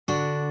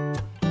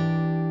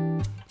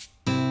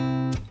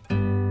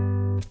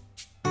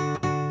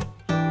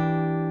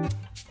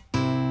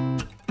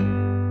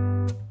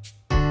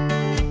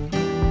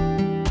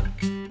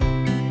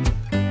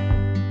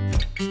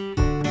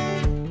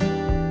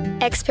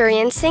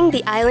Experiencing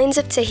the islands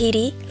of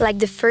Tahiti, like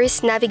the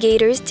first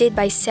navigators did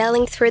by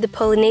sailing through the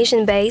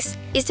Polynesian bays,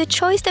 is the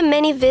choice that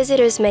many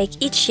visitors make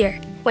each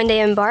year when they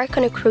embark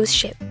on a cruise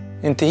ship.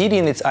 In Tahiti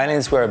and its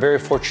islands, we are very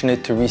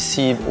fortunate to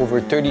receive over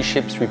 30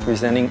 ships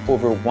representing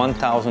over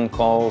 1,000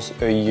 calls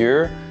a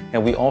year,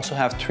 and we also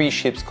have 3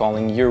 ships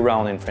calling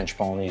year-round in French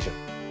Polynesia.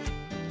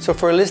 So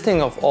for a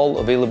listing of all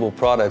available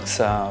products,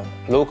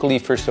 locally,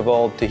 first of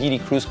all, Tahiti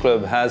Cruise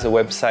Club has a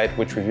website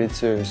which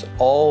registers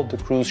all the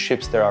cruise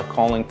ships that are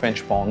calling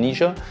French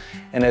Polynesia.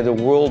 And at a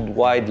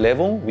worldwide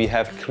level, we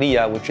have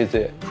CLIA, which is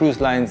the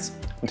Cruise Lines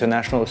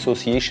International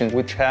Association,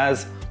 which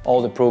has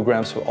all the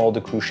programs for all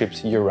the cruise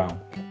ships year-round.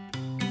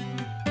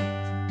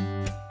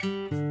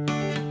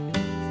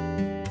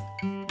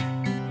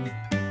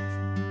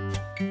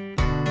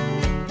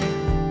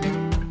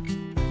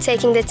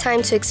 Taking the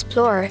time to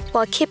explore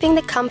while keeping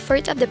the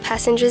comfort of the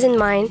passengers in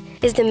mind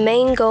is the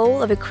main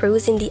goal of a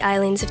cruise in the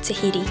islands of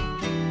Tahiti.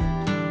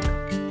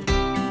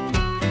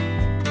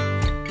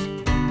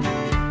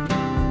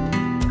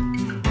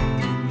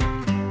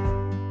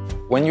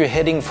 When you're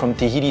heading from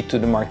Tahiti to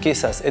the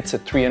Marquesas, it's a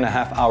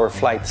 3.5-hour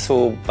flight.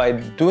 So by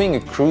doing a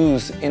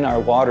cruise in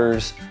our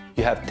waters,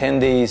 you have 10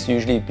 days,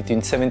 usually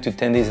between 7 to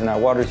 10 days in our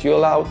waters.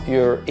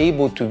 You're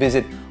able to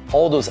visit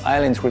all those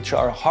islands which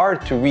are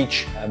hard to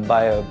reach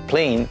by a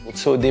plane.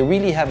 So they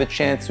really have a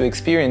chance to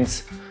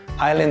experience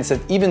islands that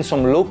even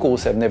some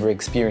locals have never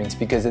experienced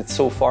because it's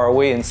so far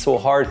away and so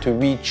hard to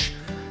reach.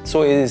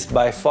 So it is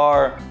by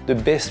far the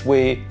best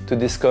way to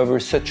discover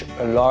such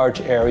a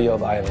large area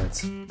of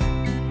islands.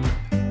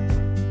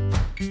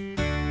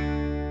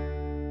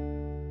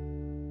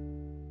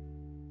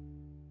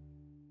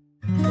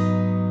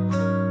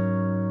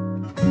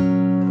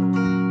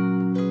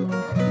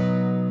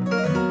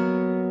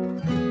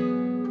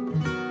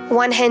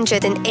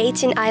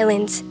 "118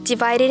 islands,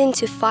 divided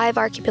into 5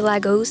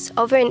 archipelagos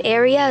over an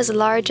area as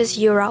large as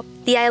Europe.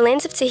 The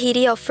islands of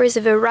Tahiti offers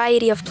a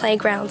variety of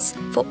playgrounds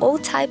for all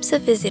types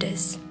of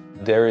visitors."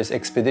 There is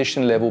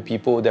expedition level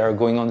people that are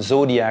going on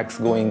zodiacs,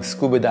 going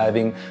scuba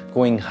diving,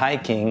 going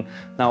hiking.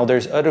 Now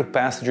there's other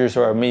passengers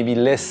who are maybe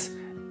less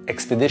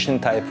expedition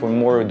type or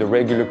more the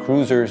regular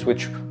cruisers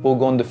which will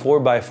go on the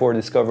 4x4,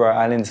 discover our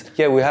islands.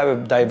 Yeah, we have a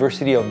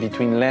diversity of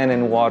between land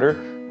and water,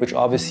 which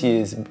obviously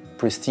is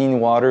pristine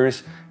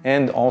waters,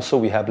 and also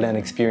we have land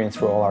experience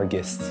for all our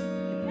guests.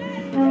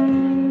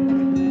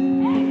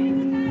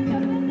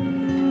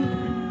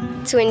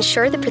 To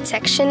ensure the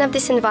protection of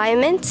this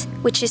environment,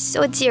 which is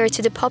so dear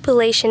to the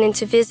population and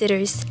to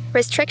visitors,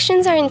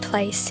 restrictions are in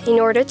place in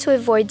order to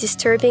avoid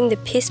disturbing the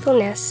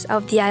peacefulness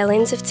of the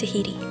islands of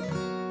Tahiti.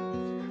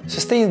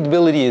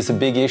 Sustainability is a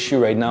big issue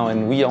right now,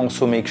 and we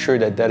also make sure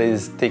that that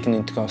is taken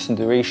into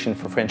consideration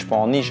for French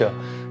Polynesia.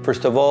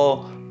 First of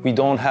all, we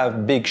don't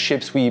have big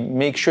ships. We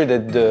make sure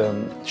that the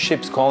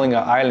ships calling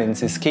our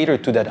islands is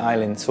catered to that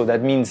island. So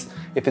that means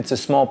if it's a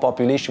small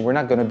population, we're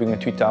not going to bring a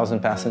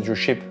 3,000 passenger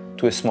ship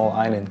to a small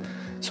island.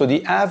 So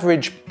the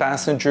average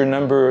passenger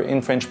number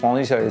in French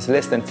Polynesia is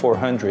less than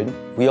 400.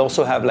 We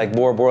also have like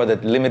Bora Bora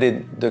that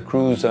limited the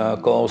cruise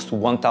calls to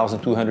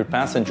 1,200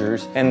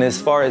 passengers. And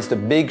as far as the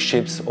big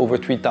ships, over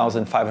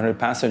 3,500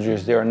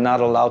 passengers, they are not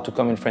allowed to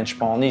come in French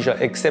Polynesia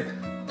except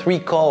 3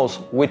 calls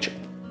which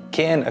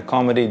can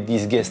accommodate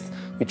these guests.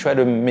 We try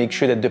to make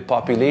sure that the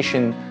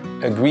population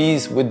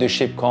agrees with the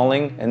ship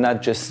calling and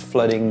not just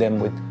flooding them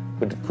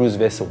with cruise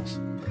vessels.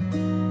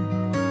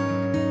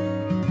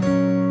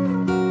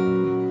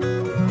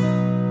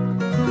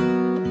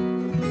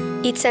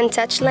 Its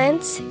untouched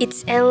lands,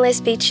 its endless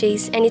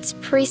beaches, and its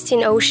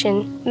pristine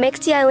ocean makes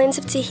the islands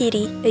of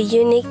Tahiti a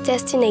unique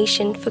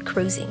destination for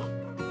cruising.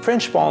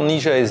 French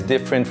Polynesia is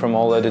different from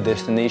all other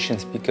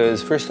destinations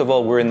because, first of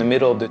all, we're in the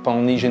middle of the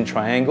Polynesian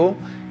Triangle.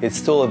 It's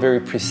still a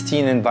very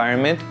pristine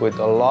environment with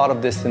a lot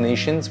of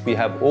destinations. We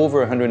have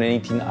over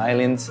 118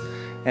 islands,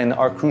 and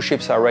our cruise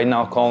ships are right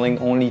now calling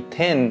only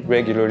 10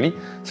 regularly.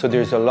 So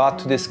there's a lot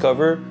to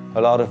discover,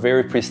 a lot of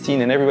very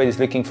pristine, and everybody's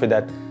looking for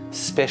that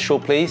special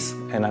place,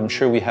 and I'm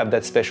sure we have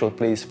that special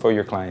place for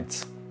your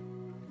clients.